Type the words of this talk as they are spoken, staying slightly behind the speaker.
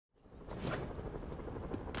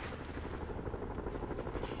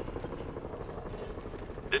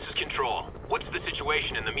This is Control. What's the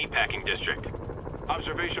situation in the meatpacking district?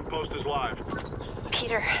 Observation post is live.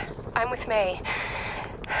 Peter, I'm with May.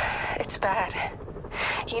 It's bad.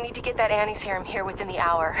 You need to get that anti-serum here within the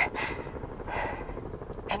hour.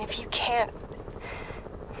 And if you can't,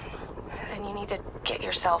 then you need to get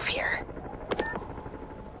yourself here.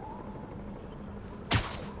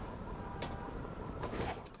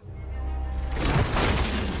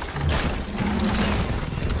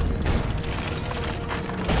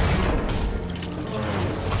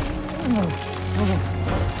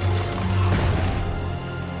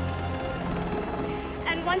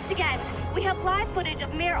 And once again, we have live footage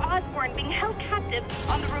of Mayor Osborn being held captive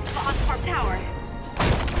on the roof of Oscorp Tower.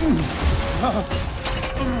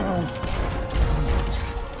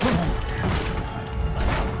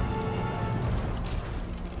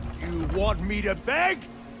 You want me to beg?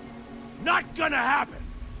 Not gonna happen!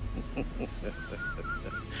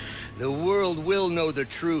 The world will know the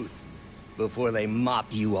truth before they mop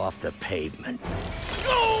you off the pavement.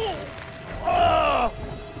 No! Oh!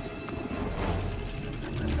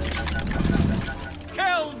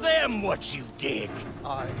 Tell them what you did.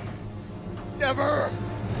 I never...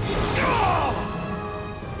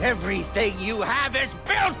 Everything you have is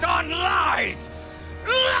built on lies!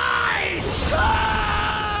 Lies!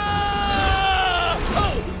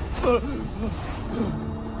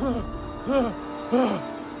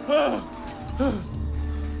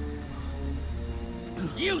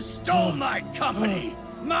 You stole my company,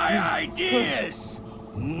 my ideas!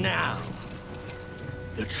 Now,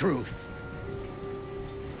 the truth.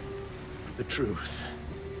 The truth.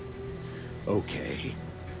 Okay.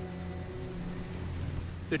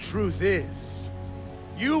 The truth is,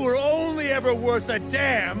 you were only ever worth a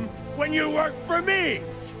damn when you worked for me!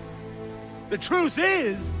 The truth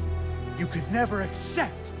is, you could never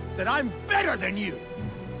accept that I'm better than you!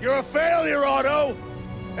 You're a failure, Otto!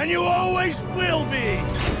 And you always will be!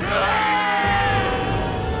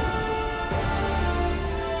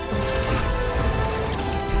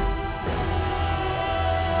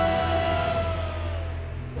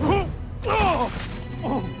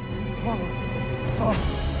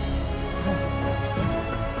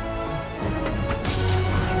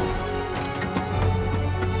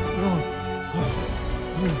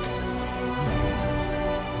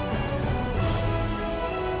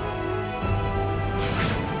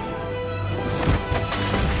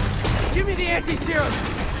 Give me the anti-serum!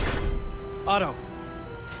 Otto,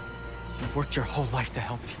 you've worked your whole life to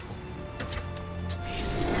help people.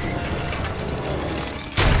 Please.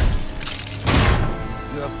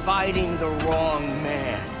 You're fighting the wrong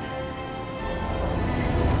man.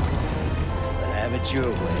 But have it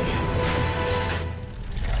your way.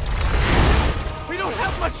 We don't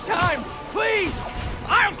have much time! Please!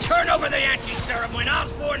 I'll turn over the anti-serum when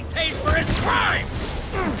Osborn pays for his crime!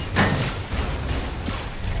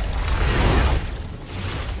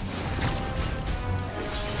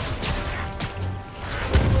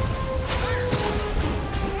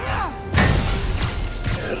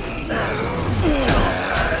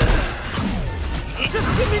 Just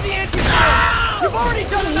give me the anti-serum! You've already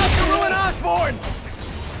done enough to ruin Osborn!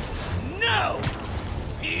 No!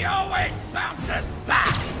 He always bounces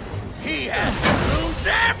back! He has to lose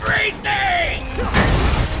everything!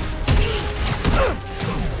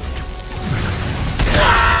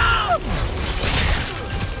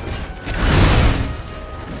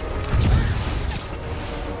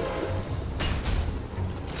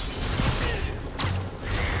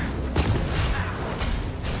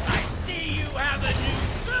 I see you have a new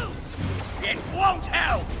suit! It won't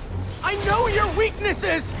help! I know your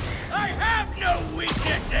weaknesses! I have no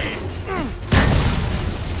weaknesses!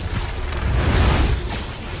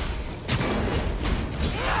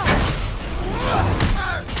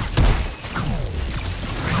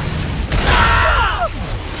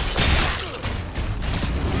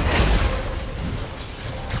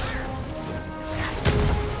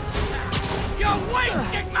 You're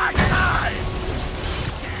wasting my time!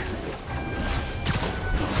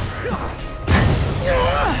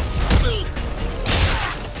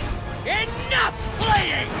 Enough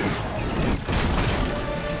playing!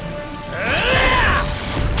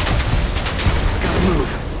 Gotta move.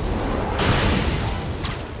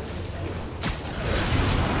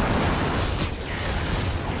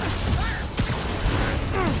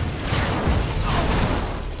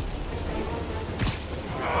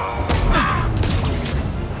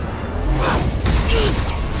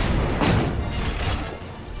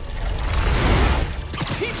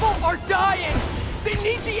 People are dying! They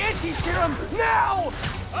need the anti-serum now!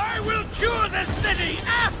 I will cure the city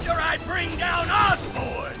after I bring down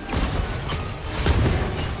Osborn!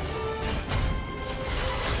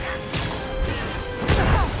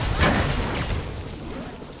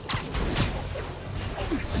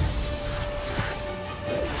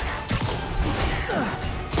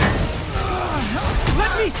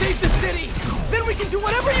 save the city! Then we can do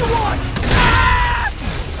whatever you want!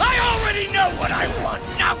 I already know what I want!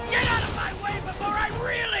 Now get out of my way before I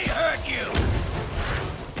really hurt you!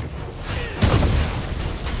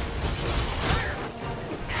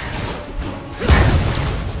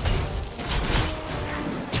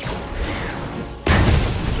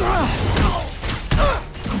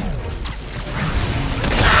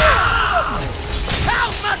 How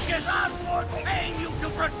much is Osborn paying you to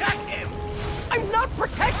protect him? I'm not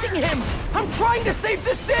protecting him! I'm trying to save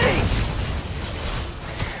the city!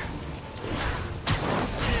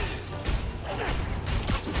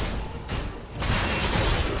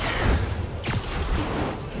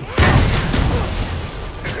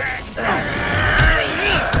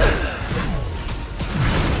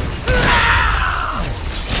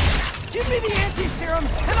 Give me the anti-serum,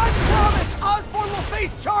 and I promise Osborn will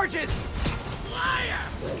face charges! Liar!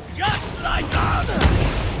 Just like us!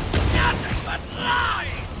 Nothing but lies!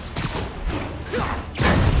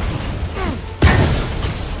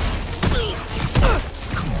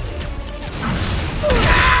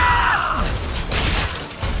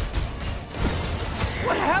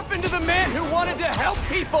 What happened to the man who wanted to help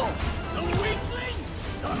people? The weakling?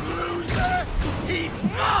 The loser? He's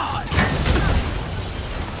gone!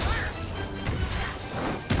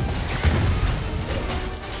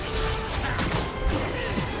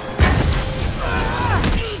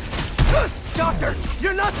 Doctor,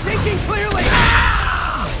 you're not thinking clearly!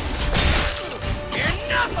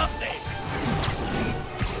 Enough of this!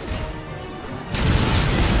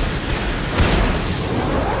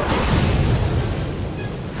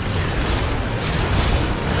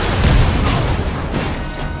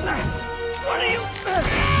 What are you...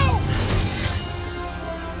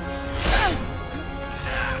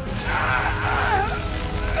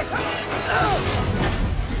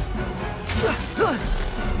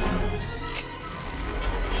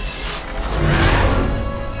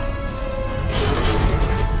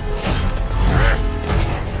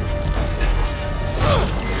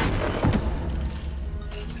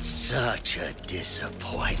 Such a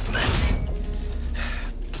disappointment.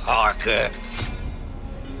 Parker.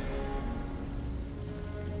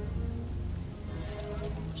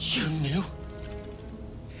 You knew?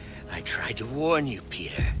 I tried to warn you,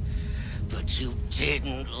 Peter, but you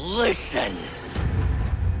didn't listen.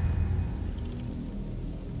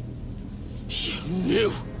 You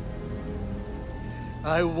knew.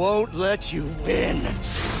 I won't let you win.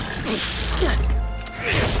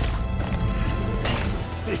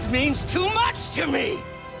 This means too much to me!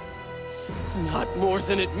 Not more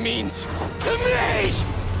than it means to me!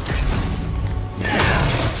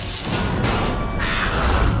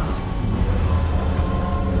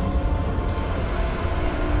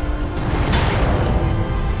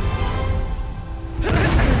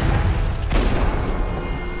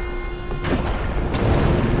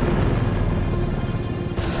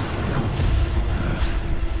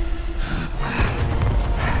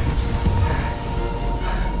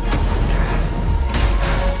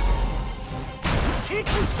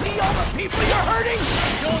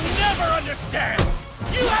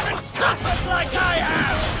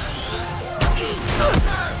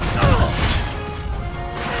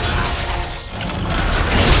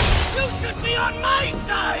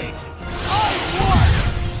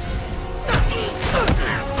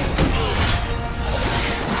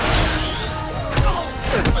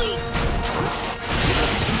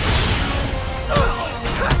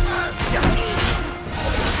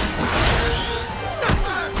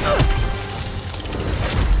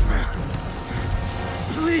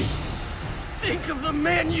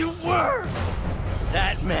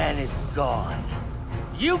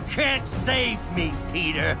 Can't save me,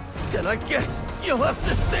 Peter. Then I guess you'll have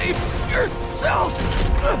to save yourself!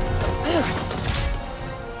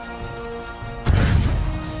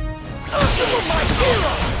 You're my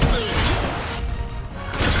hero!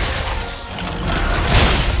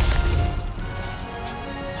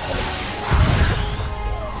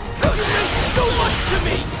 You mean so much to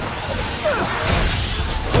me!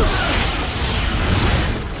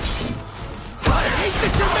 I hate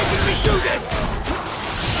that you're making me do this!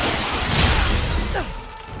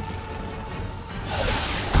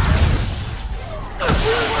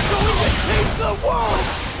 We're going to change the world!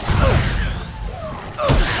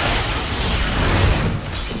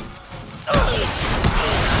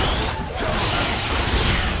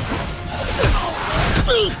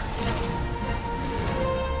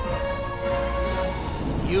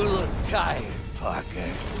 You look tired, Parker.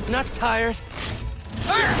 Not tired.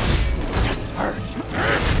 Just hurt.